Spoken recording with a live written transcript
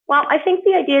Well, I think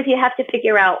the idea is you have to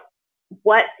figure out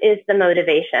what is the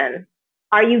motivation.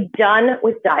 Are you done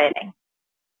with dieting?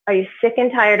 Are you sick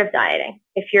and tired of dieting?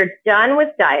 If you're done with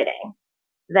dieting,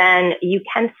 then you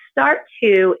can start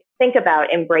to think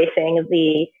about embracing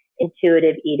the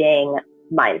intuitive eating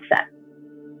mindset.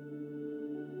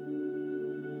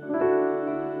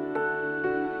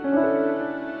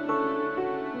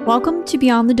 Welcome to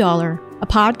Beyond the Dollar, a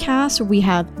podcast where we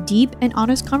have deep and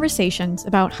honest conversations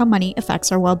about how money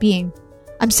affects our well-being.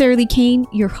 I'm Sarah Lee Kane,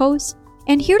 your host,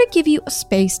 and here to give you a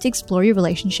space to explore your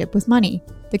relationship with money.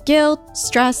 The guilt,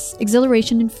 stress,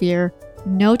 exhilaration, and fear,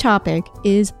 no topic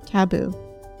is taboo.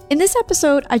 In this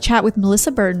episode, I chat with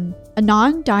Melissa Burton, a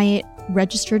non-diet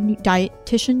registered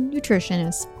dietitian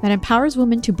nutritionist that empowers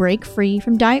women to break free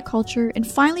from diet culture and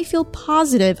finally feel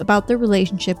positive about their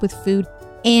relationship with food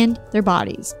and their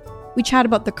bodies. We chat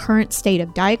about the current state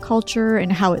of diet culture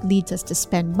and how it leads us to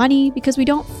spend money because we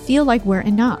don't feel like we're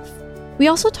enough. We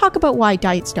also talk about why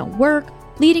diets don't work,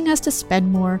 leading us to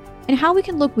spend more, and how we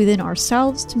can look within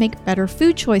ourselves to make better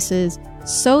food choices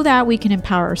so that we can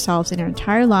empower ourselves in our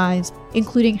entire lives,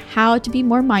 including how to be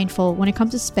more mindful when it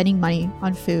comes to spending money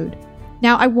on food.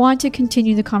 Now, I want to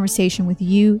continue the conversation with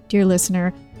you, dear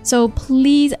listener, so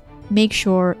please make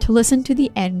sure to listen to the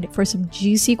end for some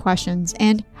juicy questions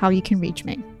and how you can reach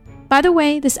me. By the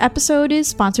way, this episode is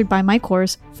sponsored by my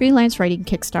course, Freelance Writing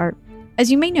Kickstart. As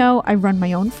you may know, I run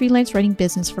my own freelance writing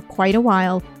business for quite a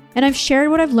while, and I've shared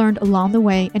what I've learned along the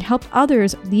way and helped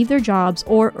others leave their jobs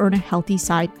or earn a healthy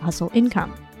side hustle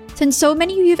income. Since so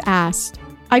many of you have asked,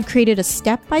 I've created a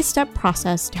step-by-step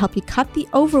process to help you cut the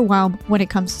overwhelm when it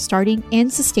comes to starting and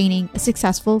sustaining a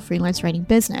successful freelance writing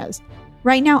business.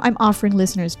 Right now, I'm offering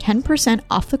listeners 10%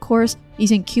 off the course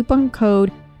using coupon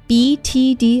code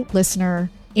BTDListener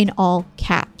in all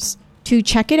caps. To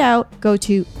check it out, go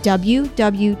to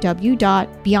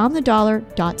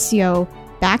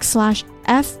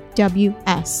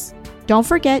www.beyondthedollar.co/FWS. Don't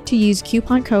forget to use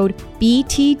coupon code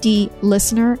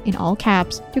BTDListener in all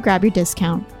caps to grab your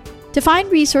discount. To find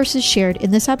resources shared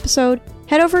in this episode,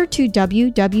 head over to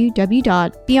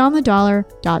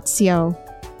www.beyondthedollar.co.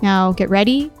 Now get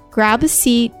ready, grab a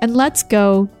seat, and let's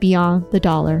go beyond the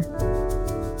dollar.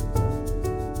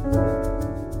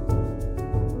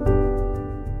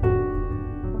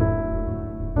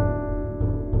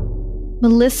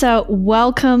 Melissa,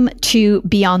 welcome to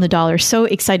Beyond the Dollar. So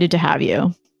excited to have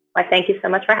you. Well, thank you so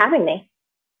much for having me.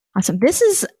 Awesome. This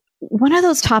is one of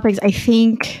those topics I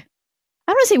think,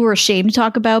 I don't want to say we're ashamed to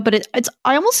talk about, but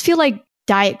I almost feel like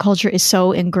diet culture is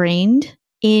so ingrained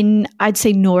in, I'd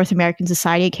say, North American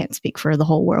society. I can't speak for the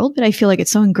whole world, but I feel like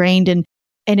it's so ingrained and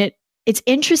it's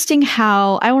interesting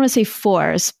how, I don't want to say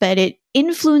force, but it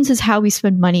influences how we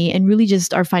spend money and really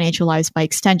just our financial lives by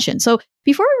extension. So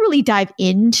before we really dive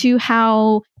into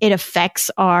how it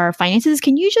affects our finances,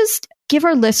 can you just give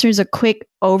our listeners a quick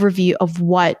overview of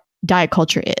what diet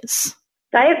culture is?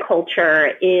 Diet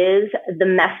culture is the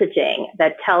messaging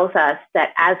that tells us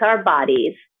that as our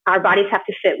bodies have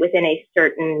to fit within a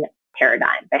certain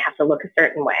paradigm. They have to look a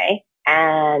certain way.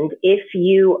 And if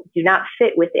you do not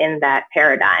fit within that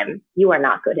paradigm, you are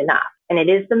not good enough. And it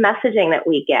is the messaging that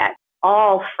we get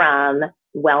all from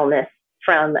wellness,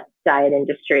 from diet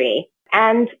industry,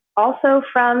 and also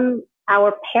from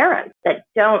our parents that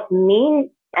don't mean,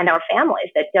 and our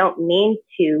families that don't mean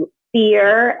to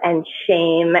fear and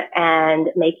shame and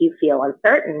make you feel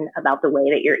uncertain about the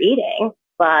way that you're eating.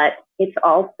 But it's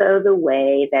also the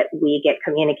way that we get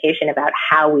communication about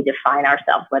how we define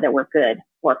ourselves, whether we're good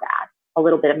or bad. A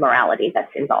little bit of morality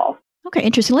that's involved. Okay,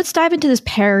 interesting. Let's dive into this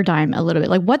paradigm a little bit.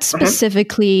 Like what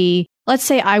specifically, let's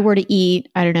say I were to eat,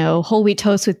 I don't know, whole wheat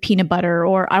toast with peanut butter,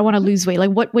 or I want to lose weight.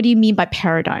 Like what do you mean by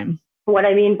paradigm? What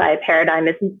I mean by paradigm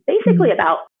is basically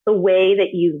about the way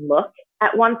that you look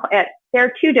at one point. There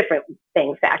are two different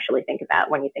things to actually think about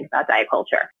when you think about diet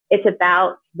culture. It's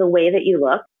about the way that you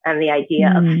look and the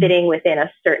idea of fitting within a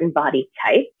certain body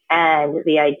type, and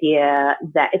the idea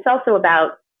that it's also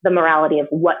about the morality of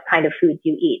what kind of foods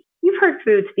you eat. You've heard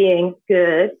foods being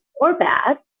good or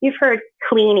bad. You've heard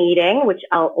clean eating, which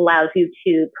allows you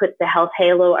to put the health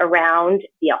halo around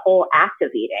the whole act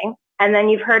of eating. And then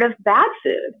you've heard of bad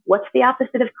food. What's the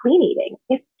opposite of clean eating?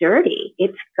 It's dirty.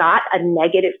 It's got a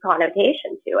negative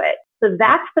connotation to it. So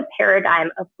that's the paradigm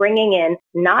of bringing in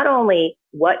not only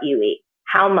what you eat,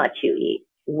 how much you eat,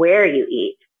 where you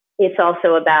eat. It's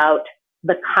also about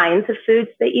the kinds of foods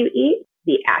that you eat,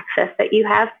 the access that you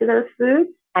have to those foods,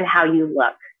 and how you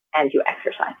look and you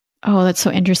exercise. Oh, that's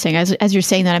so interesting. As you're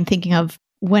saying that, I'm thinking of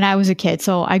when I was a kid.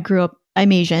 So I grew up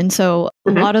I'm Asian. So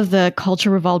a lot of the culture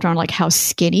revolved around like how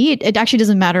skinny. It actually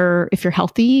doesn't matter if you're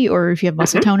healthy or if you have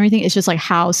muscle tone or anything. It's just like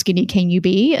how skinny can you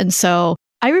be? And so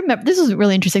I remember this was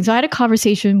really interesting. So I had a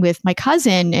conversation with my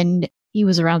cousin and he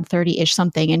was around 30-ish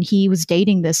something and he was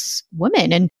dating this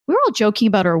woman and we were all joking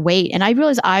about her weight. And I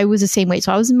realized I was the same weight.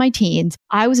 So I was in my teens.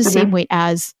 I was the same weight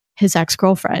as his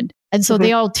ex-girlfriend. And so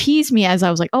they all teased me as I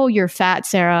was like, oh, you're fat,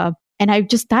 Sarah. And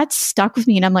that stuck with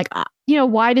me. And I'm like,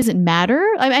 why does it matter?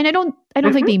 And I don't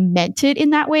think they meant it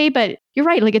in that way, but you're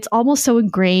right. Like it's almost so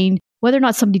ingrained, whether or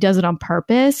not somebody does it on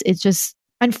purpose, it just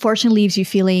unfortunately leaves you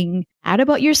feeling bad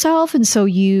about yourself. And so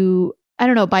you, I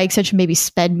don't know, by extension, maybe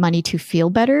spend money to feel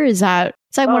better. Is that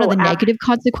one of the negative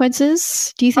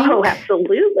consequences, do you think? Oh,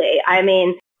 absolutely. I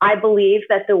mean, I believe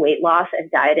that the weight loss and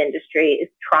diet industry is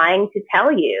trying to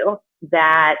tell you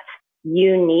that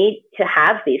you need to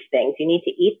have these things. You need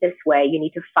to eat this way. You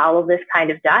need to follow this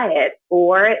kind of diet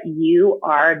or you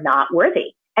are not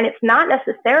worthy. And it's not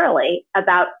necessarily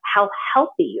about how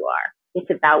healthy you are. It's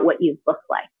about what you look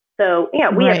like. So,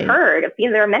 we have heard of,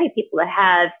 there are many people that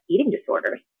have eating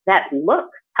disorders that look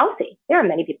healthy. There are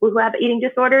many people who have eating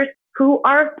disorders who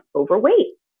are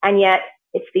overweight. And yet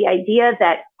it's the idea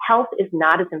that health is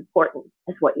not as important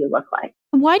as what you look like.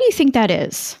 Why do you think that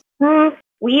is?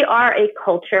 We are a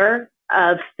culture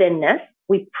of thinness.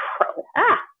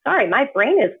 Sorry, my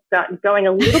brain is going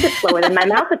a little bit slower than my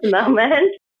mouth at the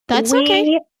moment. That's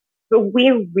okay.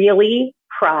 We really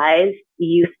prize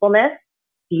youthfulness,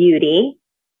 beauty,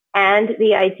 and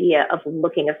the idea of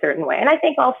looking a certain way. And I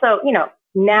think also,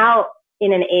 now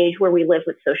in an age where we live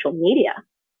with social media,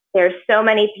 there's so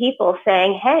many people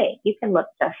saying, hey, you can look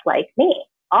just like me.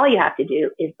 All you have to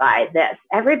do is buy this.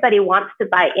 Everybody wants to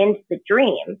buy into the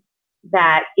dream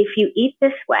that if you eat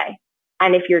this way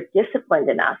and if you're disciplined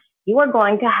enough, you are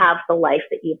going to have the life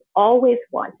that you've always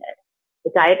wanted.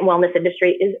 The diet and wellness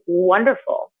industry is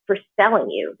wonderful for selling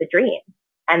you the dream.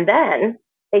 And then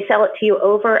they sell it to you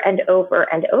over and over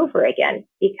and over again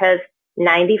because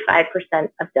 95%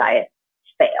 of diets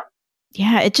fail.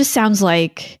 Yeah, it just sounds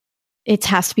like it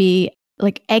has to be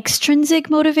like extrinsic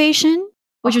motivation,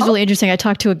 which is really interesting. I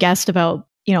talked to a guest about,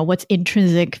 what's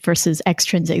intrinsic versus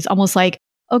extrinsic. It's almost like,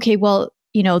 okay, well,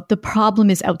 the problem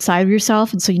is outside of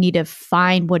yourself. And so you need to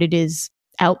find what it is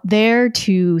out there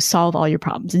to solve all your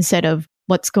problems instead of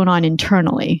what's going on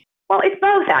internally. Well, it's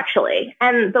both actually.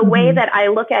 And the way that I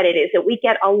look at it is that we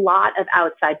get a lot of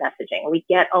outside messaging. We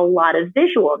get a lot of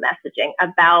visual messaging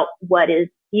about what is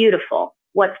beautiful,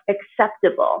 what's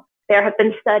acceptable. There have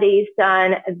been studies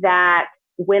done that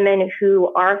women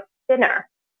who are thinner,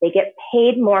 they get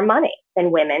paid more money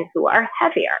than women who are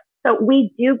heavier. So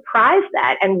we do prize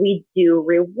that and we do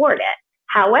reward it.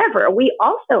 However, we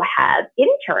also have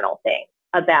internal things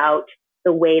about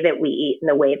the way that we eat and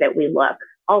the way that we look.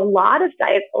 A lot of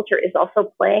diet culture is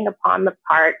also playing upon the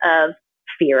part of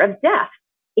fear of death.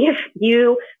 If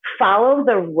you follow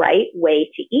the right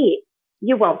way to eat,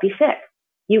 you won't be sick.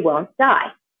 You won't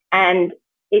die. And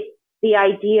it's the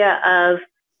idea of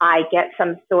I get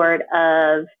some sort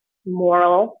of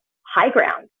moral high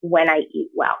ground when I eat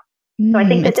well. So I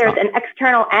think that there's an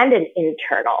external and an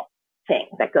internal thing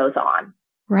that goes on.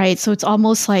 Right. So it's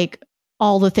almost like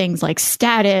all the things like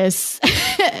status,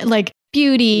 like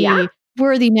beauty,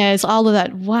 worthiness, all of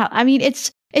that. Wow. I mean,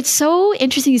 it's so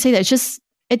interesting you say that.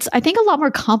 It's I think a lot more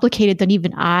complicated than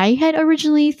even I had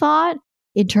originally thought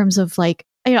in terms of like,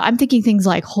 I'm thinking things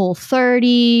like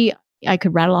Whole30. I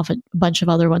could rattle off a bunch of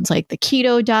other ones like the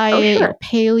keto diet,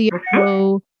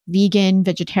 paleo, vegan,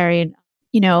 vegetarian,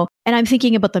 and I'm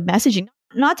thinking about the messaging,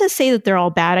 not to say that they're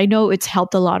all bad. I know it's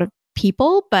helped a lot of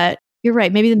people, but you're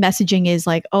right. Maybe the messaging is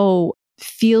like, oh,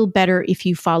 feel better if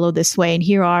you follow this way. And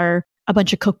here are a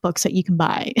bunch of cookbooks that you can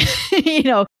buy,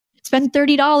 spend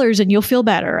 $30 and you'll feel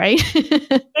better, right?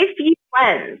 If you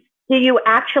cleanse, do you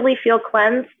actually feel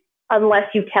cleansed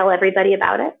unless you tell everybody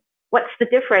about it? What's the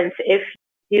difference if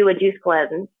you do a juice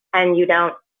cleanse and you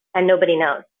don't, and nobody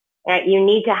knows? You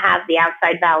need to have the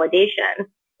outside validation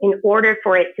in order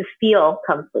for it to feel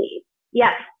complete.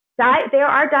 Yes, there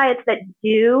are diets that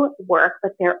do work,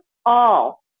 but they're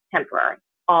all temporary,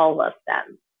 all of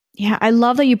them. Yeah, I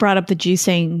love that you brought up the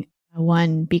juicing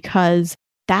one because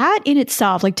that in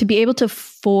itself, like to be able to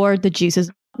afford the juices,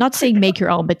 not saying make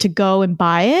your own, but to go and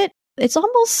buy it,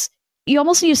 you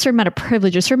almost need a certain amount of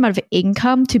privilege, a certain amount of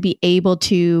income to be able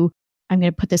to, I'm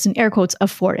going to put this in air quotes,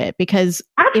 afford it. Because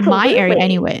in my area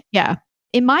anyway,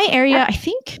 in my area,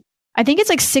 I think it's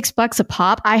like $6 a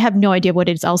pop. I have no idea what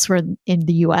it is elsewhere in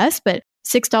the US, but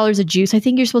 $6 a juice. I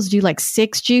think you're supposed to do like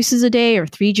 6 juices a day or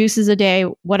 3 juices a day,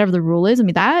 whatever the rule is. I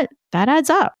mean, that adds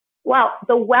up. Well,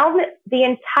 the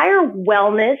entire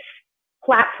wellness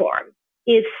platform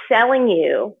is selling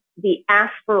you the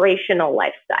aspirational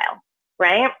lifestyle,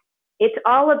 right? It's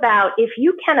all about if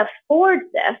you can afford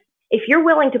this, if you're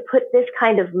willing to put this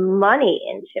kind of money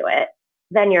into it,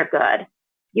 then you're good.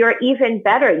 You're even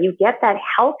better. You get that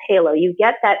health halo. You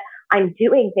get that I'm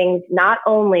doing things not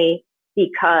only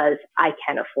because I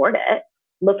can afford it.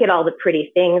 Look at all the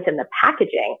pretty things in the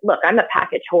packaging. Look, I'm a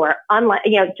package whore, unlike,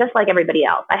 just like everybody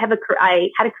else. I had a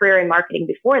career in marketing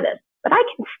before this, but I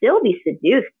can still be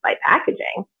seduced by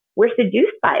packaging. We're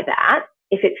seduced by that.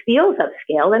 If it feels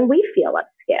upscale, then we feel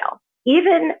upscale.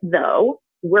 Even though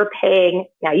we're paying,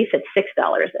 now you said $6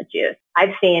 a juice.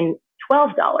 I've seen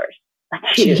 $12 a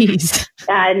juice. Jeez.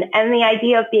 And the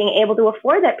idea of being able to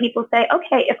afford that, people say,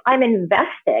 okay, if I'm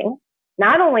investing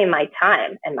not only my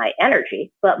time and my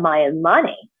energy, but my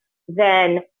money,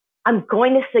 then I'm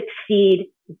going to succeed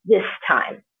this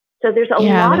time. So there's a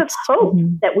lot of hope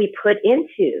that we put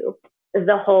into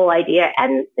the whole idea.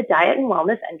 And the diet and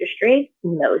wellness industry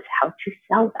knows how to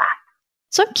sell that.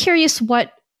 So I'm curious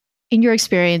what, in your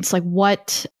experience, like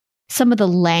what some of the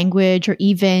language or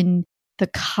even the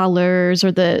colors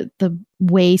or the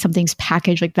way something's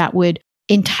packaged like that would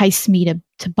entice me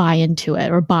to buy into it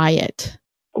or buy it?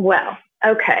 Well,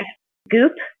 okay.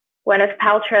 Goop, Gwyneth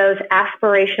Paltrow's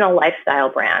aspirational lifestyle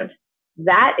brand.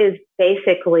 That is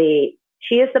basically,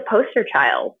 she is the poster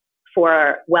child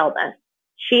for wellness.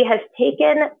 She has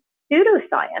taken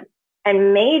pseudoscience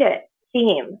and made it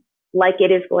seem like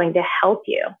it is going to help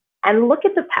you. And look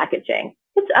at the packaging.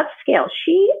 It's upscale.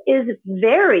 She is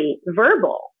very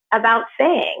verbal about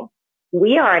saying,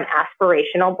 we are an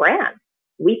aspirational brand.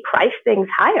 We price things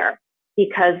higher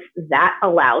because that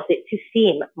allows it to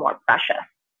seem more precious.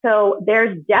 So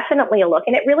there's definitely a look,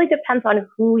 and it really depends on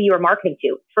who you're marketing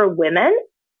to. For women,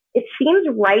 it seems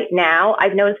right now,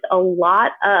 I've noticed a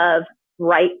lot of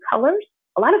bright colors,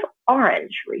 a lot of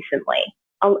orange recently,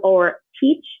 or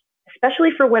peach,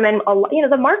 especially for women.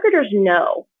 The marketers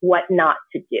know what not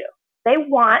to do. They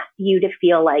want you to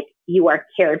feel like you are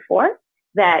cared for,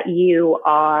 that you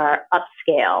are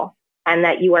upscale, and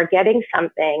that you are getting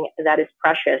something that is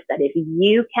precious, that if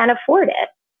you can afford it,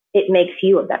 it makes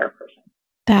you a better person.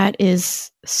 That is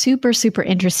super, super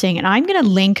interesting. And I'm going to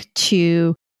link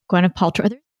to Gwyneth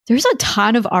Paltrow. There's a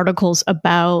ton of articles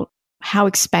about how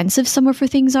expensive some of her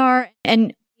things are.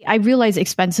 And I realize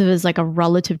expensive is like a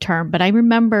relative term, but I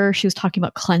remember she was talking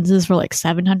about cleanses for like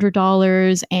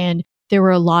 $700. And there were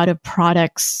a lot of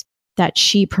products that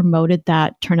she promoted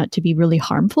that turned out to be really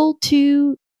harmful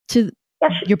to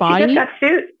your body. She just got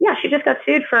sued. Yeah, she just got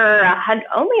sued for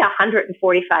only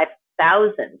 $145,000,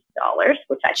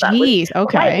 which I thought was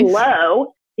quite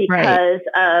low because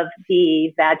of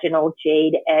the vaginal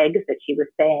jade eggs that she was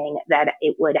saying that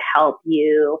it would help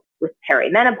you with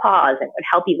perimenopause and would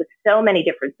help you with so many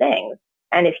different things.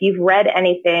 And if you've read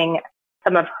anything,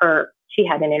 she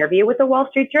had an interview with the Wall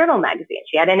Street Journal magazine.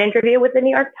 She had an interview with the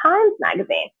New York Times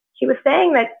magazine. She was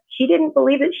saying that she didn't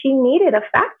believe that she needed a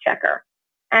fact checker.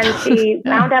 And she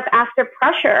wound up after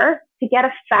pressure to get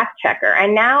a fact checker.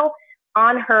 And now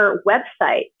on her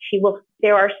website,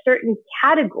 there are certain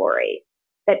categories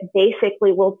that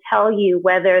basically will tell you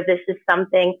whether this is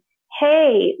something,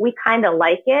 hey, we kind of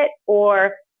like it,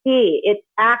 or hey, it's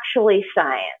actually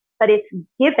science. But it's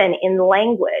given in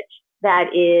language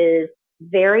that is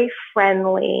very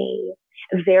friendly,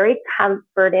 very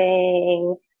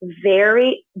comforting,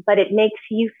 but it makes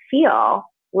you feel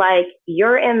like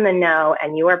you're in the know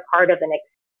and you are part of an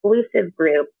exclusive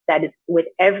group that is, with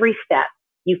every step,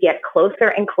 you get closer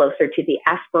and closer to the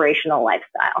aspirational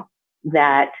lifestyle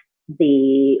that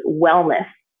the wellness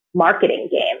marketing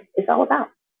game is all about.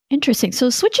 Interesting. So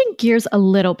switching gears a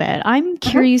little bit, I'm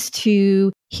curious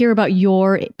to hear about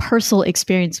your personal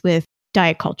experience with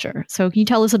diet culture. So can you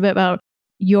tell us a bit about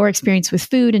your experience with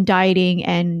food and dieting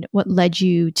and what led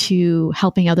you to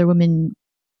helping other women,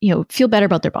 feel better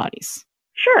about their bodies?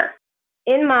 Sure.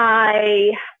 In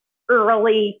my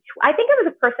I think I was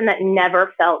a person that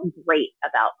never felt great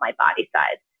about my body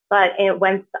size. But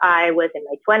once I was in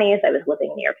my 20s, I was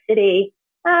living in New York City.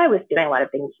 I was doing a lot of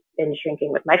binge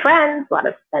drinking with my friends, a lot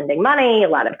of spending money, a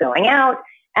lot of going out.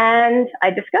 And I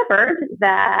discovered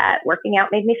that working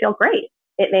out made me feel great.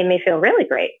 It made me feel really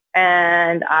great.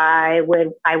 And I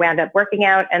wound up working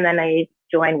out, and then I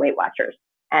joined Weight Watchers.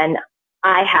 And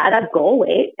I had a goal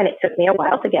weight, and it took me a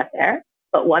while to get there.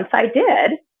 But once I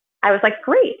did, I was like,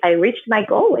 great, I reached my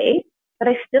goal weight, but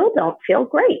I still don't feel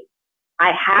great.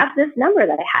 I have this number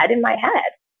that I had in my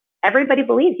head. Everybody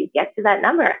believes you get to that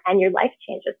number and your life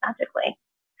changes magically.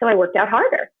 So I worked out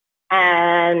harder,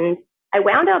 and I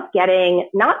wound up getting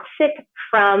not sick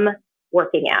from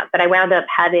working out, but I wound up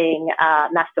having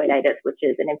mastoiditis, which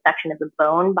is an infection of the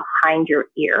bone behind your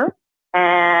ear.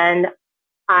 And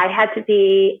I had to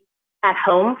be at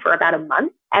home for about a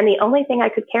month. And the only thing I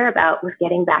could care about was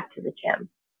getting back to the gym.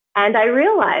 And I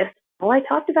realized all I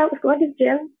talked about was going to the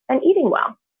gym and eating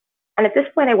well. And at this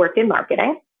point, I worked in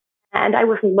marketing, and I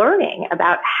was learning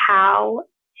about how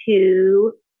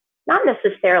to not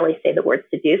necessarily say the word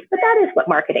seduce, but that is what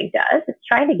marketing does. It's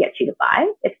trying to get you to buy.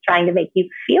 It's trying to make you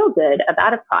feel good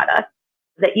about a product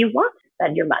that you want to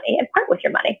spend your money and part with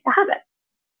your money to have it.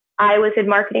 I was in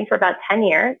marketing for about 10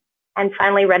 years and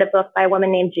finally read a book by a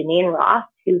woman named Janine Roth,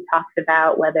 who talks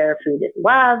about whether food is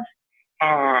love.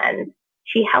 And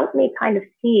she helped me kind of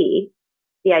see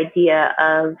the idea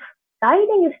of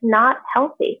dieting is not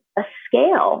healthy. A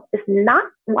scale is not,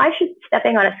 why should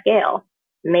stepping on a scale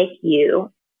make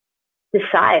you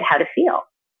decide how to feel?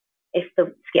 If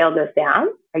the scale goes down,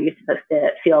 are you supposed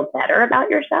to feel better about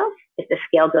yourself? If the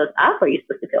scale goes up, are you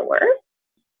supposed to feel worse?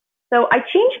 So I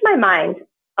changed my mind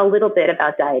a little bit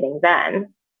about dieting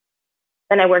then.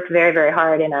 Then I worked very, very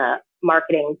hard in a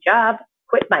marketing job,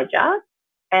 quit my job,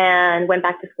 and went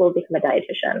back to school to become a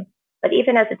dietitian. But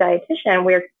even as a dietitian,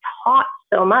 we're taught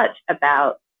so much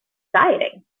about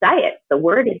dieting. Diet, the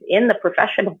word is in the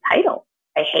professional title.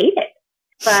 I hate it.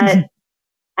 But,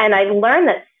 and I learned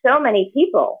that so many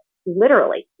people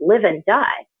literally live and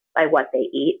die by what they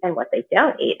eat and what they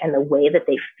don't eat and the way that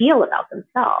they feel about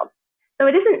themselves. So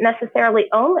it isn't necessarily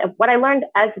only, what I learned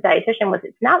as a dietitian was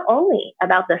it's not only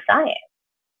about the science,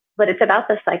 but it's about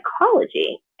the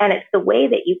psychology and it's the way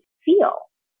that you feel.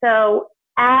 So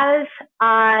as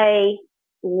I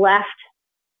left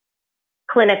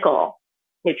clinical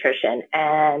nutrition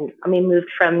and moved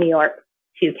from New York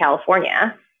to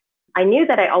California, I knew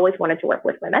that I always wanted to work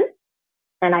with women.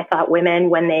 And I thought women,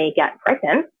 when they get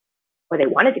pregnant or they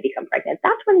wanted to become pregnant,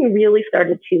 that's when you really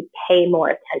started to pay more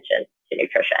attention to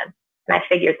nutrition. And I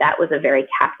figured that was a very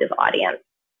captive audience.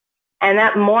 And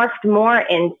that morphed more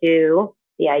into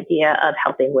the idea of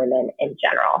helping women in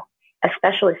general,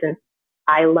 especially since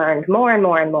I learned more and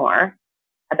more and more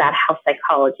about how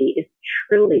psychology is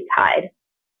truly tied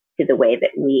to the way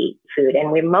that we eat food.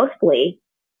 And we mostly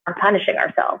are punishing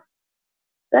ourselves.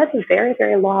 That's a very,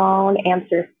 very long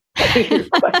answer to your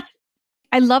question.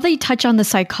 I love that you touch on the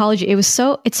psychology. It's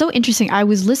so interesting. I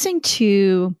was listening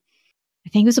to, I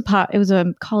think it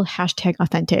was called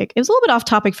 #Authentic. It was a little bit off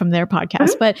topic from their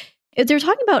podcast, but they're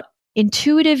talking about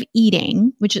intuitive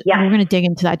eating, which we're going to dig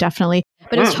into that definitely.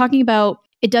 But it was talking about,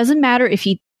 it doesn't matter if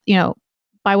you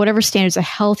by whatever standards, the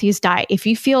healthiest diet, if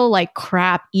you feel like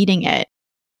crap eating it,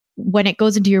 when it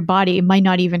goes into your body, it might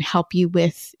not even help you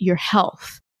with your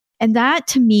health. And that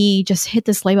to me just hit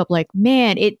this label up like,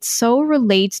 man, it so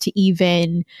relates to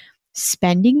even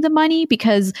spending the money,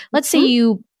 because let's say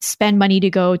you spend money to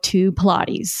go to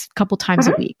Pilates a couple times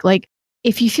a week. Like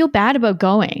if you feel bad about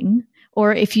going,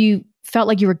 or if you felt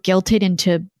like you were guilted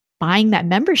into buying that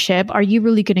membership, are you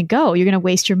really going to go? You're going to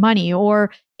waste your money.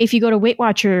 Or if you go to Weight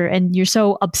Watcher and you're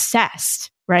so obsessed,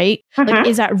 right? Like,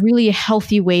 is that really a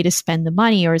healthy way to spend the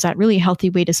money, or is that really a healthy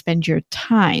way to spend your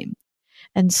time?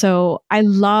 And so I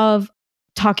love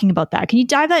talking about that. Can you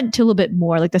dive that into a little bit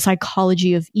more, like the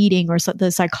psychology of eating, or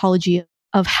the psychology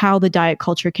of how the diet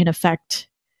culture can affect?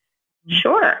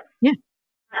 Sure. Yeah.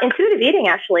 Intuitive Eating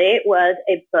actually was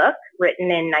a book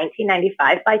written in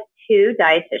 1995 by two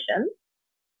dietitians.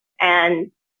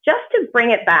 And just to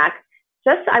bring it back,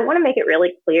 I want to make it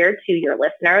really clear to your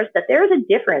listeners that there is a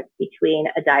difference between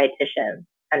a dietitian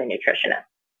and a nutritionist.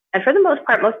 And for the most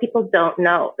part, most people don't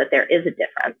know that there is a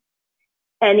difference.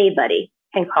 Anybody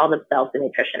can call themselves a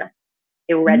nutritionist.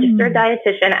 A registered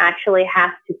dietitian actually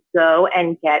has to go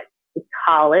and get a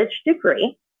college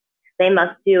degree. They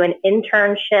must do an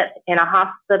internship in a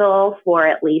hospital for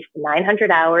at least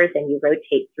 900 hours, and you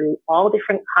rotate through all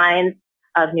different kinds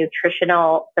of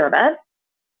nutritional service.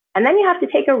 And then you have to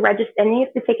take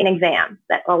an exam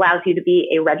that allows you to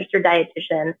be a registered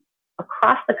dietitian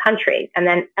across the country. And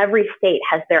then every state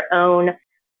has their own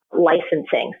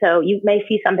licensing. So you may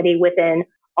see somebody with an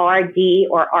RD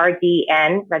or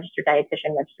RDN, registered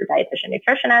dietitian,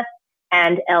 nutritionist,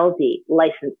 and LD,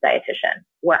 licensed dietitian.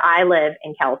 Where I live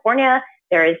in California,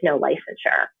 there is no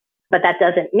licensure. But that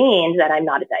doesn't mean that I'm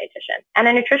not a dietitian. And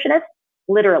a nutritionist,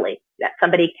 literally, that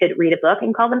somebody could read a book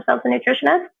and call themselves a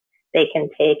nutritionist. They can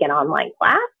take an online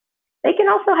class. They can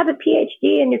also have a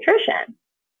PhD in nutrition,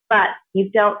 but you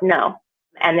don't know.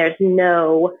 And there's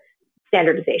no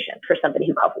standardization for somebody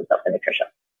who calls themselves a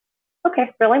nutritionist. Okay,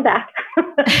 rolling back.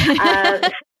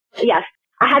 Yes,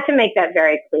 I had to make that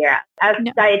very clear. As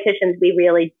dietitians, we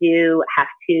really do have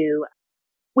to,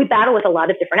 we battle with a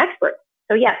lot of different experts.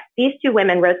 So yes, these two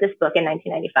women wrote this book in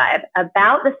 1995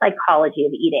 about the psychology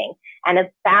of eating and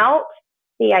about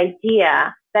the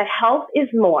idea that health is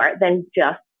more than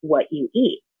just what you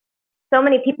eat. So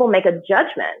many people make a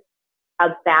judgment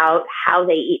about how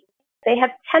they eat. They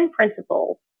have 10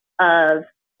 principles of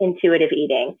intuitive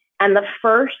eating. And the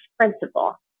first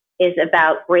principle is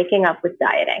about breaking up with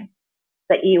dieting,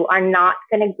 that you are not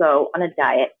going to go on a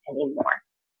diet anymore.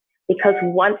 Because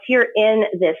once you're in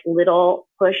this little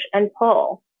push and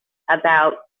pull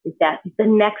about that the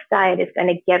next diet is going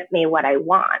to get me what I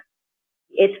want,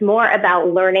 it's more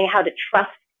about learning how to trust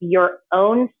your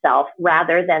own self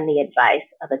rather than the advice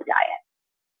of a diet.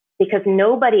 Because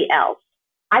nobody else,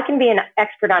 I can be an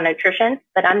expert on nutrition,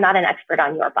 but I'm not an expert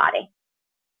on your body.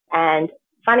 And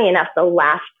funny enough, the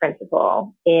last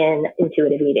principle in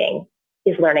intuitive eating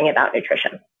is learning about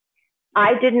nutrition.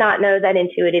 I did not know that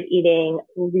intuitive eating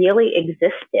really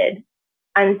existed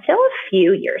until a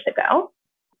few years ago.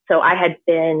 So I had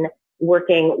been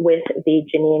working with the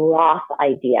Janine Roth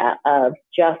idea of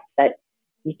just that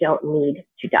you don't need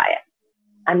to diet.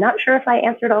 I'm not sure if I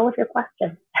answered all of your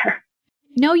questions there.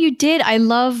 No, you did.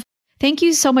 Thank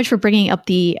you so much for bringing up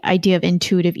the idea of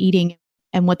intuitive eating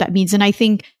and what that means. And I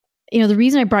think, the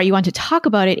reason I brought you on to talk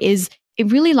about it is it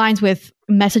really aligns with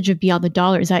the message of Beyond the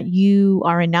Dollar, is that you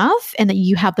are enough and that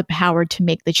you have the power to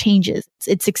make the changes.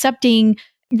 It's accepting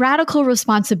radical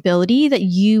responsibility that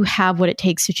you have what it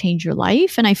takes to change your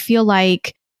life. And I feel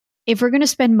like if we're going to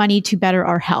spend money to better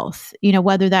our health,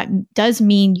 whether that does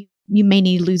mean you may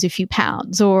need to lose a few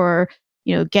pounds or,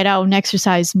 get out and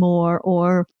exercise more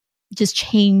or just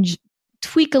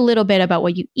tweak a little bit about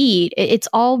what you eat, it's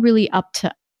all really up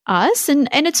to us. And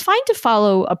it's fine to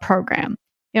follow a program.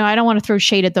 I don't want to throw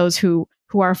shade at those who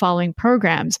are following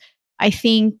programs. I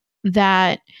think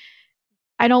that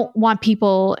I don't want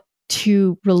people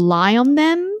to rely on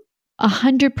them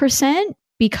 100%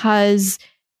 because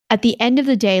at the end of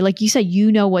the day, like you said,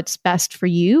 what's best for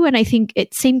you. And I think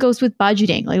same goes with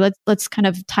budgeting. Like let's kind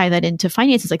of tie that into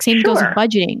finances. Like same goes with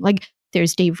budgeting. Like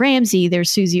there's Dave Ramsey, there's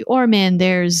Susie Orman,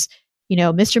 there's,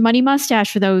 Mr. Money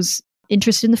Mustache for those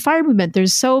interested in the FIRE movement.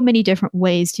 There's so many different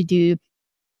ways to do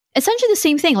essentially the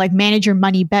same thing, like manage your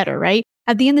money better, right?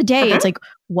 At the end of the day, it's like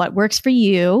what works for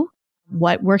you,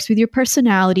 what works with your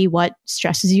personality, what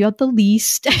stresses you out the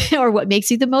least, or what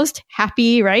makes you the most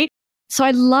happy, right? So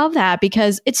I love that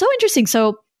because it's so interesting.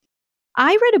 So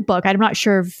I read a book, I'm not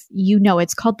sure if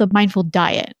it's called The Mindful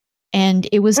Diet. And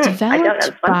it was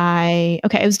developed I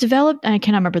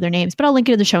cannot remember their names, but I'll link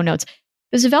it in the show notes.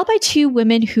 It was developed by two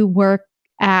women who work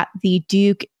at the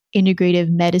Duke Integrative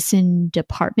Medicine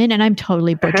Department. And I'm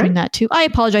totally butchering that too. I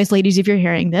apologize, ladies, if you're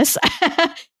hearing this.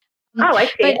 I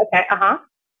see. Okay.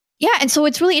 Yeah. And so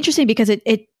it's really interesting because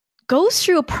it goes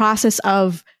through a process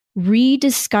of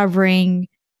rediscovering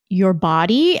your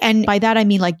body. And by that, I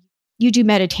mean, like you do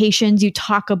meditations, you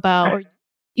talk about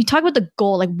the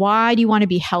goal, like why do you want to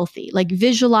be healthy? Like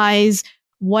visualize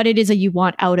what it is that you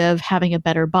want out of having a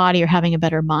better body or having a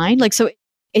better mind. Like, so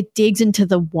it digs into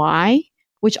the why,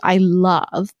 which I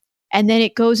love. And then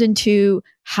it goes into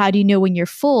how do you know when you're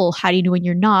full? How do you know when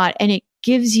you're not? And it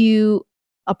gives you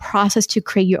a process to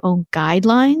create your own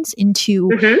guidelines into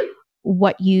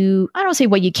what I don't say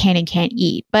what you can and can't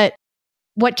eat, but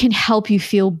what can help you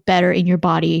feel better in your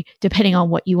body depending on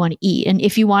what you want to eat. And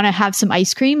if you want to have some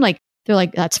ice cream, like they're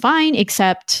like, that's fine,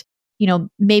 except,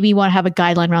 maybe you want to have a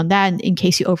guideline around that in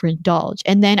case you overindulge.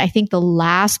 And then I think the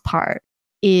last part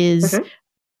is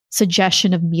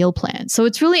suggestion of meal plans. So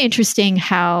it's really interesting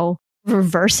how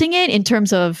reversing it in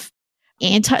terms of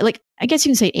I guess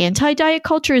you can say anti-diet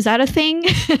culture. Is that a thing?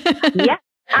 Yeah.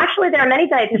 Actually, there are many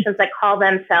dietitians that call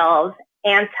themselves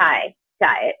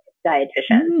anti-diet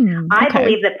dietitians. I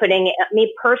believe that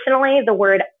me personally, the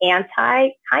word anti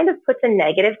kind of puts a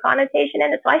negative connotation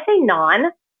in it. So I say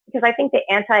non, because I think the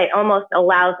anti almost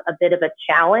allows a bit of a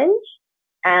challenge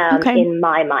in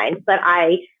my mind. But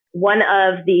one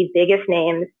of the biggest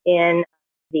names in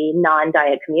the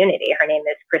non-diet community, her name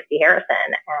is Christy Harrison,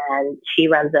 and she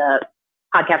runs a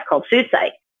podcast called Food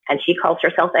Psych, and she calls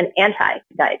herself an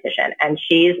anti-dietitian. And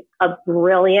she's a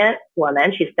brilliant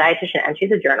woman. She's a dietitian and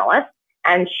she's a journalist.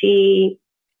 And she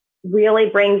really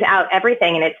brings out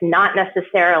everything. And it's not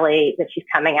necessarily that she's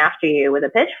coming after you with a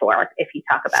pitchfork if you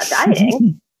talk about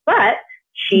dieting, but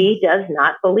she does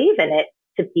not believe in it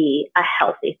to be a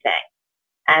healthy thing.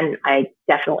 And I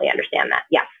definitely understand that.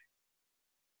 Yes.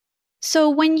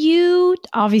 So when you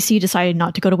obviously decided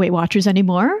not to go to Weight Watchers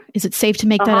anymore, is it safe to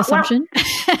make that assumption?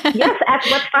 Well, yes.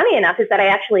 What's funny enough is that I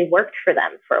actually worked for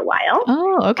them for a while.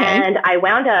 Oh, okay. And I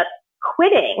wound up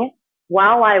quitting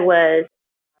while I was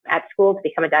at school to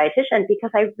become a dietitian because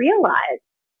I realized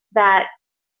that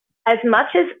as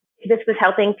much as this was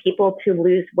helping people to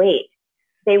lose weight,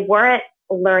 they weren't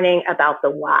learning about the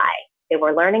why. They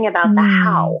were learning about the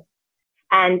how.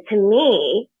 And to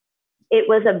me, it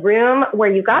was a room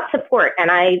where you got support. And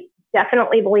I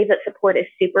definitely believe that support is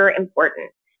super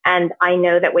important. And I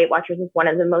know that Weight Watchers is one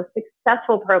of the most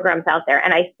successful programs out there.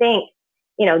 And I think,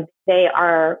 they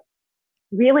are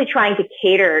really trying to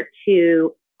cater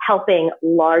to helping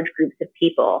large groups of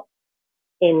people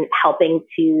in helping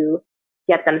to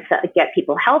get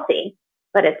people healthy.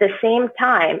 But at the same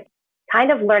time,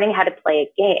 kind of learning how to play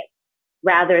a game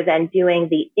rather than doing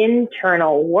the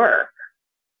internal work.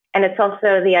 And it's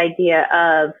also the idea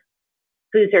of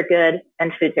foods are good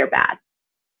and foods are bad.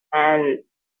 And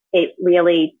it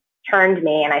really turned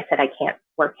me and I said, I can't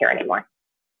work here anymore.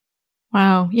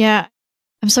 Wow. Yeah.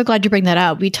 I'm so glad you bring that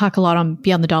up. We talk a lot on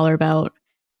Beyond the Dollar about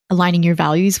aligning your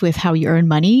values with how you earn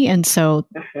money. And so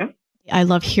I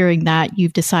love hearing that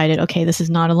you've decided, okay, this is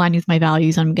not aligning with my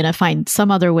values. I'm going to find some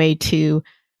other way to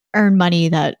earn money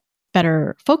that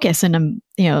better focus. And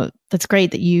that's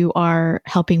great that you are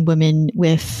helping women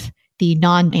with the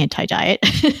non-anti-diet.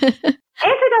 Anti-diet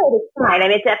is fine. I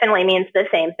mean, it definitely means the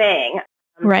same thing.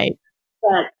 Right.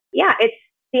 But yeah, it's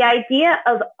the idea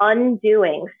of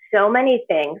undoing so many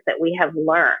things that we have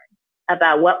learned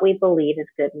about what we believe is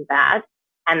good and bad.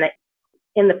 And that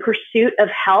in the pursuit of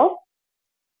health,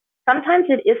 sometimes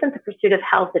it isn't the pursuit of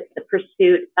health, it's the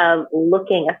pursuit of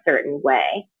looking a certain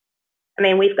way. I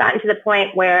mean, we've gotten to the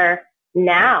point where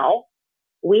now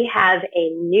we have a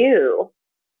new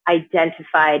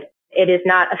identified, it is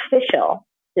not official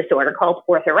disorder called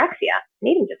orthorexia, an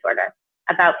eating disorder,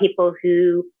 about people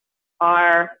who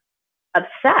are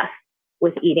obsessed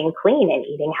with eating clean and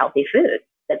eating healthy foods.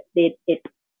 That it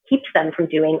keeps them from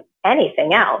doing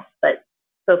anything else but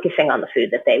focusing on the food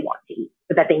that they want to eat,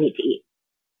 that they need to eat.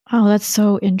 Oh, that's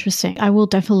so interesting. I will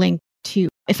definitely link to,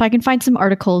 if I can find some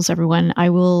articles, everyone,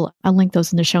 I'll link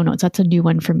those in the show notes. That's a new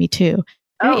one for me too.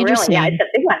 Very really? Yeah, it's a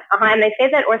big one. And they say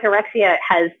that orthorexia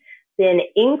has been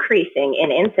increasing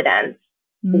in incidence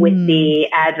with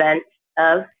the advent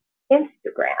of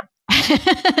Instagram.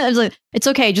 I was like, it's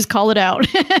okay, just call it out.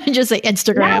 Just say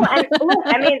Instagram. No, and look,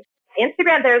 I mean,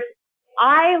 Instagram,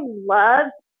 I love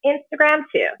Instagram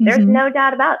too. There's no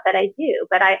doubt about that I do.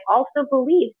 But I also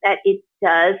believe that it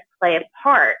does play a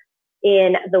part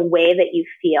in the way that you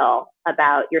feel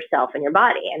about yourself and your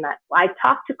body. And I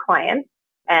talk to clients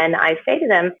and I say to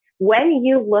them, when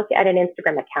you look at an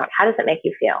Instagram account, how does it make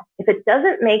you feel? If it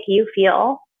doesn't make you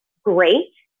feel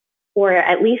great or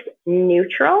at least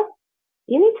neutral,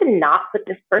 you need to not put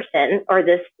this person or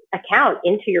this account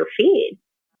into your feed.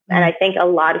 And I think a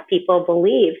lot of people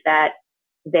believe that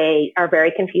they are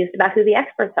very confused about who the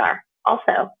experts are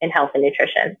also in health and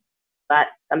nutrition. But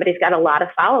somebody's got a lot of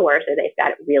followers or they've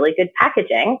got really good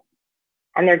packaging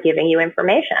and they're giving you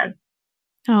information.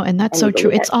 Oh, and that's so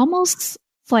true. It's almost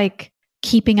like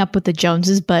keeping up with the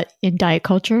Joneses, but in diet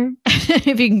culture,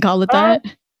 if you can call it that.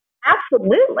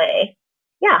 Absolutely.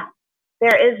 Yeah.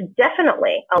 There is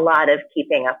definitely a lot of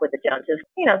keeping up with the Joneses.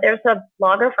 There's a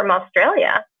blogger from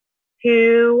Australia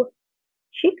who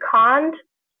she conned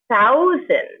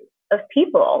thousands of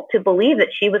people to believe that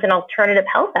she was an alternative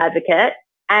health advocate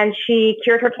and she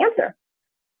cured her cancer.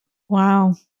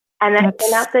 Wow. And then it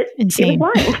came out that insane. She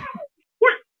was lying. Yeah.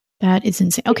 That is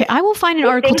insane. Okay, I will find an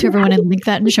article to everyone and link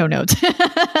that in the show notes.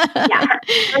 Yeah.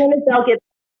 Her name is Delegate,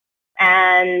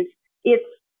 and it's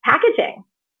packaging.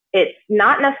 It's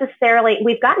not necessarily,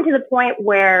 we've gotten to the point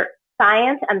where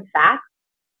science and facts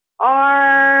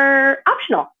are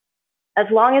optional as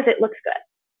long as it looks good.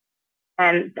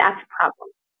 And that's a problem.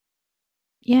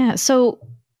 Yeah. So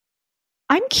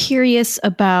I'm curious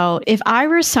about if I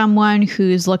were someone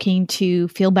who's looking to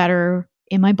feel better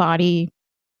in my body,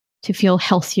 to feel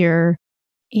healthier,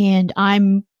 and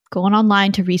I'm going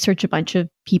online to research a bunch of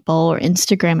people or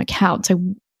Instagram accounts,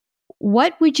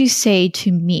 what would you say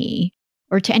to me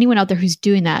or to anyone out there who's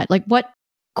doing that? Like, what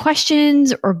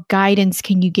questions or guidance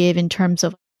can you give in terms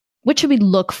of what should we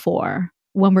look for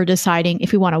when we're deciding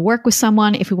if we want to work with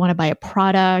someone, if we want to buy a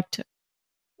product?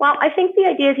 Well, I think the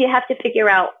idea is you have to figure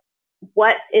out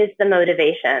what is the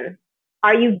motivation.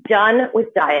 Are you done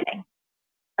with dieting?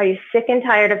 Are you sick and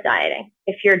tired of dieting?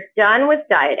 If you're done with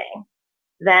dieting,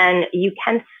 then you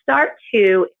can start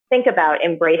to think about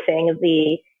embracing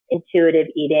the intuitive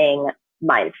eating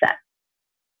mindset.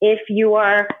 If you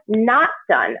are not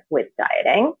done with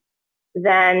dieting,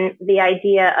 then the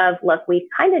idea of, look, we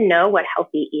kind of know what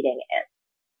healthy eating is,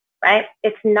 right?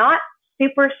 It's not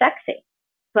super sexy,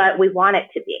 but we want it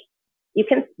to be. You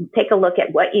can take a look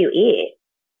at what you eat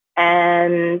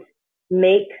and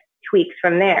make tweaks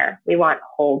from there. We want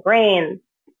whole grains,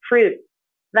 fruit,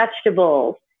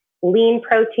 vegetables, lean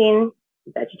protein,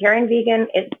 vegetarian, vegan,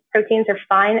 proteins are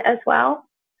fine as well.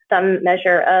 Some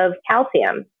measure of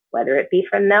calcium, whether it be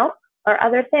from milk or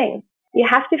other things. You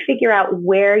have to figure out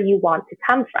where you want to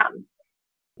come from.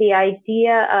 The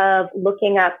idea of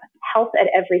looking up health at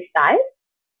every size,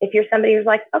 if you're somebody who's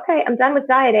like, okay, I'm done with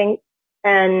dieting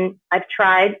and I've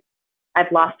tried,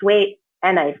 I've lost weight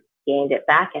and I've gained it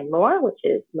back and more, which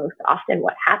is most often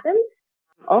what happens.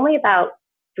 Only about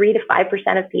 3 to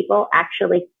 5% of people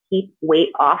actually keep weight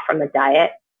off from a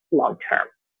diet long term.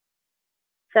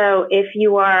 So if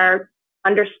you are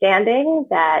understanding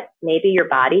that maybe your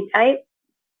body type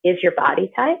is your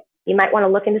body type, you might want to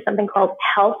look into something called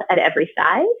Health at Every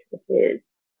Size, which is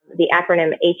the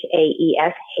acronym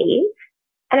HAES, HAES.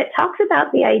 And it talks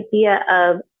about the idea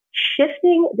of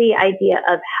shifting the idea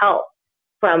of health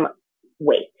from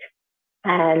weight.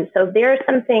 And so there are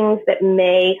some things that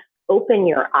may open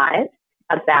your eyes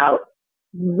about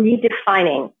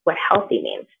redefining what healthy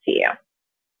means to you,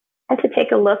 and to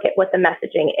take a look at what the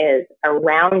messaging is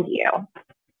around you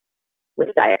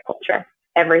with diet culture.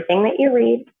 Everything that you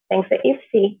read, things that you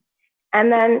see.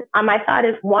 And then my thought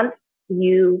is, once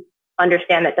you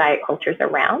understand that diet culture is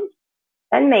around,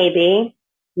 then maybe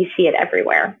you see it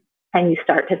everywhere. And you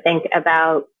start to think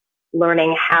about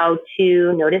learning how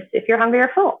to notice if you're hungry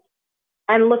or full.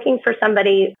 And looking for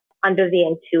somebody under the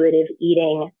intuitive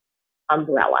eating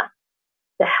umbrella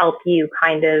to help you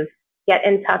kind of get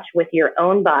in touch with your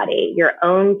own body, your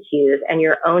own cues, and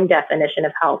your own definition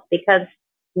of health. Because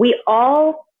we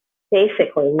all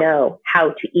basically know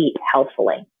how to eat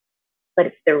healthfully, but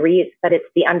it's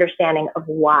the understanding of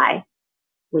why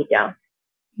we don't.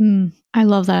 I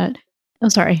love that. Oh,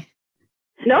 sorry.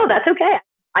 No, that's okay.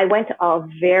 I went a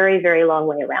very, very long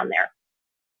way around there.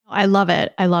 I love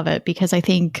it. I love it because I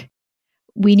think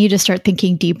we need to start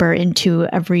thinking deeper into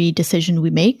every decision we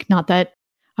make. Not that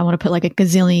I want to put like a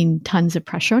gazillion tons of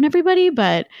pressure on everybody,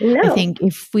 but no. I think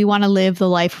if we want to live the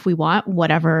life we want,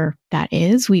 whatever that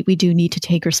is, we do need to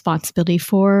take responsibility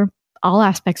for all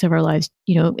aspects of our lives,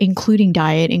 including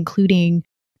diet, including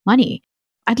money.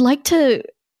 I'd like to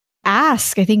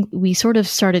ask, I think we sort of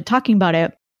started talking about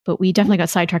it, but we definitely got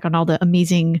sidetracked on all the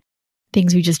amazing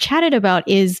things we just chatted about,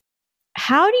 is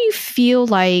how do you feel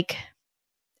like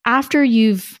after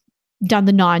you've done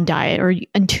the non-diet or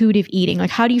intuitive eating,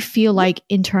 like how do you feel like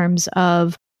in terms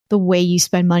of the way you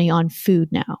spend money on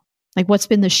food now? Like what's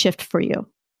been the shift for you?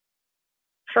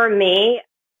 For me,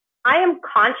 I am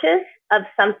conscious of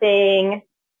something.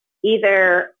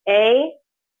 Either A,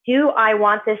 do I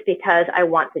want this because I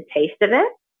want the taste of it?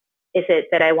 Is it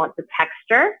that I want the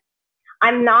texture?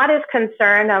 I'm not as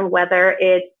concerned on whether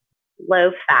it's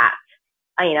low fat,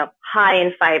 high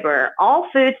in fiber. All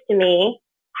foods to me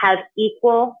have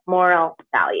equal moral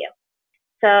value.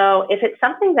 So if it's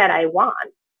something that I want,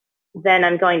 then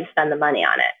I'm going to spend the money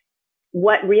on it.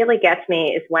 What really gets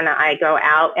me is when I go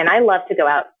out, and I love to go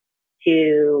out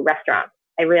to restaurants.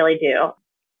 I really do.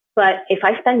 But if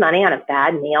I spend money on a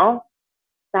bad meal,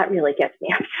 that really gets me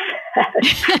upset.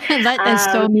 That is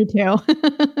so me too.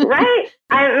 Right?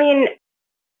 I mean,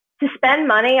 to spend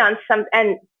money on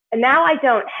and now I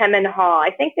don't hem and haw.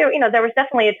 I think there was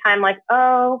definitely a time like,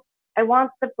 oh, I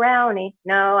want the brownie.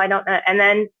 No, I don't know. And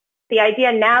then the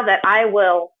idea now that I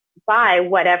will buy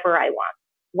whatever I want,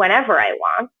 whenever I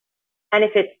want. And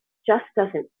if it just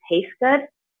doesn't taste good,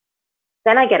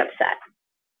 then I get upset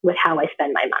with how I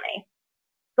spend my money.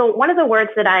 So one of the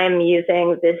words that I am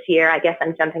using this year, I guess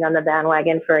I'm jumping on the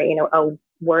bandwagon for, a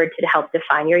word to help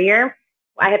define your year.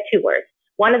 I have 2 words.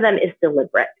 One of them is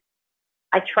deliberate.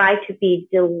 I try to be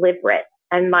deliberate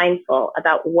and mindful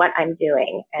about what I'm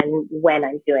doing and when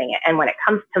I'm doing it. And when it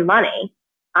comes to money,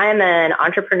 I'm an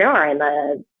entrepreneur. I'm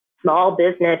a small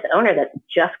business owner that's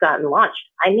just gotten launched.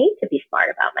 I need to be smart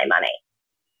about my money.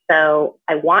 So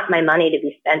I want my money to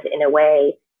be spent in a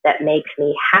way that makes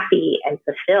me happy and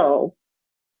fulfilled,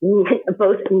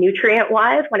 both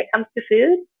nutrient-wise when it comes to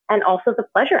food and also the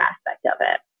pleasure aspect of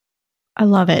it. I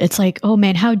love it. It's like, oh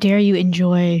man, how dare you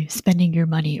enjoy spending your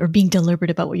money or being deliberate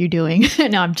about what you're doing?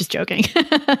 No, I'm just joking.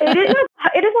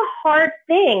 It is a hard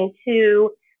thing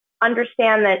to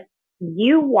understand that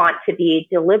you want to be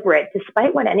deliberate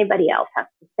despite what anybody else has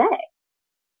to say.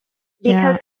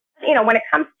 Because, when it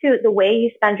comes to the way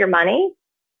you spend your money,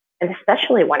 and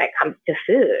especially when it comes to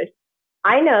food,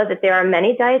 I know that there are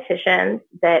many dietitians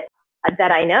that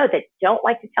I know that don't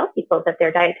like to tell people that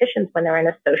they're dietitians when they're in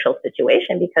a social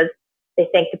situation because they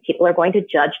think that people are going to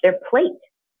judge their plate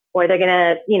or they're going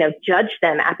to, judge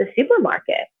them at the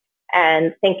supermarket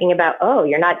and thinking about, oh,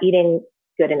 you're not eating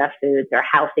good enough foods or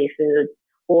healthy foods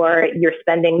or you're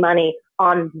spending money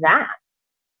on that.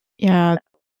 Yeah.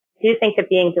 do think that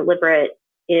being deliberate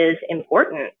is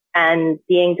important, and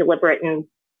being deliberate in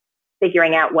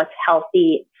figuring out what's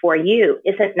healthy for you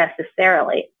isn't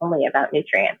necessarily only about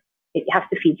nutrients. You have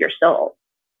to feed your soul.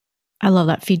 I love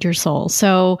that, feed your soul.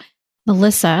 So,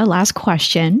 Melissa, last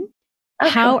question.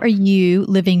 Okay. How are you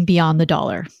living beyond the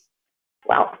dollar?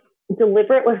 Well,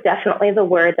 deliberate was definitely the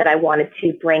word that I wanted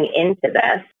to bring into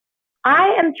this.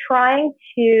 I am trying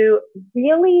to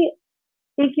really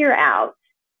figure out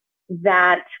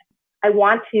that I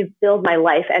want to build my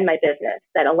life and my business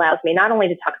that allows me not only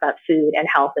to talk about food and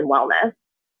health and wellness,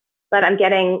 but I'm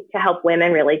getting to help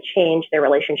women really change their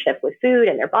relationship with food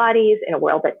and their bodies in a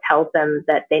world that tells them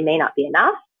that they may not be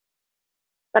enough.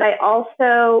 But I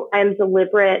also am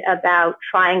deliberate about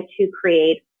trying to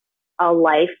create a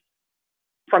life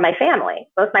for my family.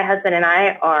 Both my husband and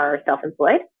I are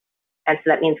self-employed. And so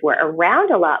that means we're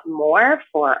around a lot more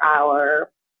for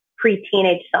our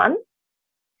pre-teenage son.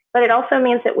 But it also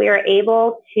means that we are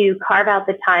able to carve out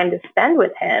the time to spend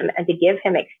with him and to give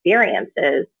him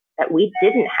experiences that we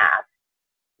didn't have.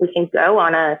 We can go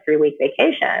on a 3-week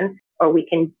vacation, or we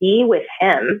can be with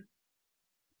him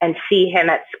and see him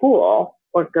at school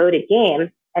or go to games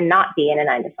and not be in a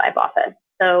 9-to-5 office.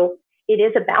 So it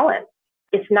is a balance.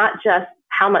 It's not just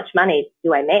how much money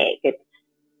do I make. It's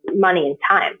money and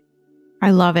time.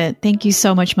 I love it. Thank you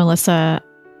so much, Melissa.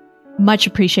 Much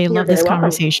appreciated. Love this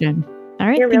conversation. All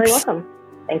right. You're really welcome.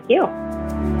 Thank you.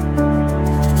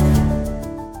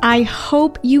 I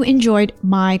hope you enjoyed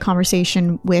my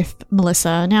conversation with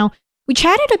Melissa. Now, we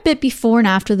chatted a bit before and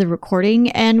after the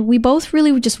recording, and we both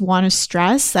really would just want to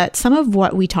stress that some of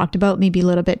what we talked about may be a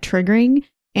little bit triggering,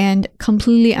 and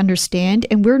completely understand.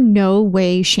 And we're no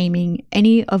way shaming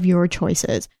any of your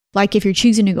choices. Like if you're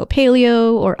choosing to go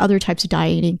paleo or other types of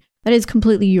dieting, that is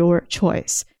completely your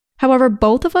choice. However,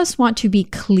 both of us want to be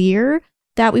clear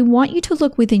that we want you to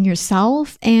look within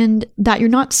yourself, and that you're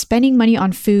not spending money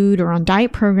on food or on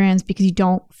diet programs because you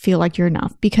don't feel like you're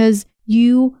enough, because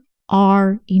you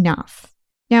are enough.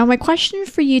 Now, my question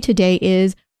for you today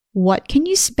is, what can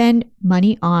you spend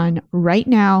money on right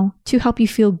now to help you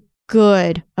feel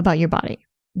good about your body?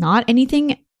 Not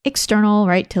anything external,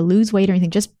 right? To lose weight or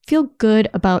anything, just feel good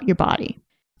about your body.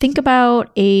 Think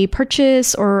about a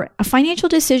purchase or a financial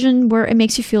decision where it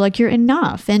makes you feel like you're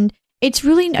enough. And it's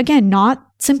really, again, not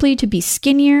simply to be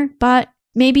skinnier, but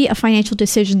maybe a financial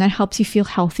decision that helps you feel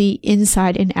healthy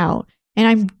inside and out. And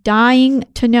I'm dying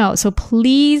to know. So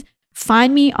please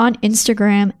find me on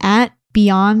Instagram at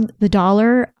Beyond the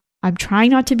Dollar. I'm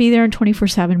trying not to be there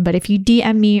 24/7, but if you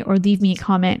DM me or leave me a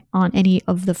comment on any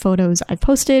of the photos I've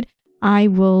posted, I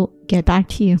will get back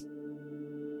to you.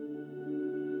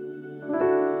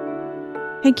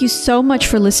 Thank you so much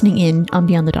for listening in on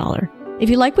Beyond the Dollar.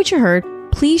 If you like what you heard,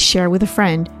 please share with a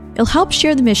friend. It'll help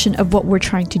share the mission of what we're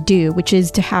trying to do, which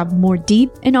is to have more deep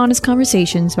and honest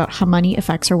conversations about how money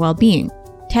affects our well-being.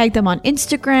 Tag them on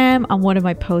Instagram, on one of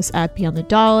my posts at Beyond the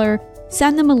Dollar,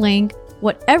 send them a link,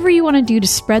 whatever you want to do to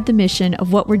spread the mission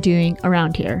of what we're doing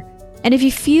around here. And if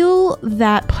you feel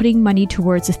that putting money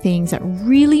towards the things that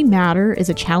really matter is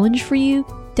a challenge for you,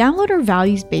 download our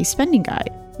values-based spending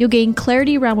guide. You'll gain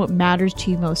clarity around what matters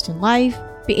to you most in life,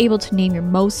 be able to name your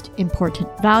most important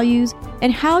values,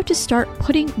 and how to start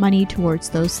putting money towards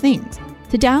those things.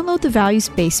 To download the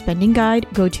values-based spending guide,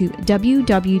 go to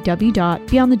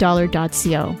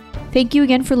www.beyondthedollar.co. Thank you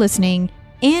again for listening,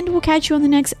 and we'll catch you on the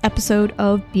next episode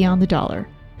of Beyond the Dollar.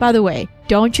 By the way,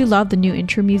 don't you love the new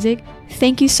intro music?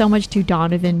 Thank you so much to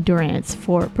Donovan Durance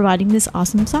for providing this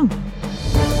awesome song.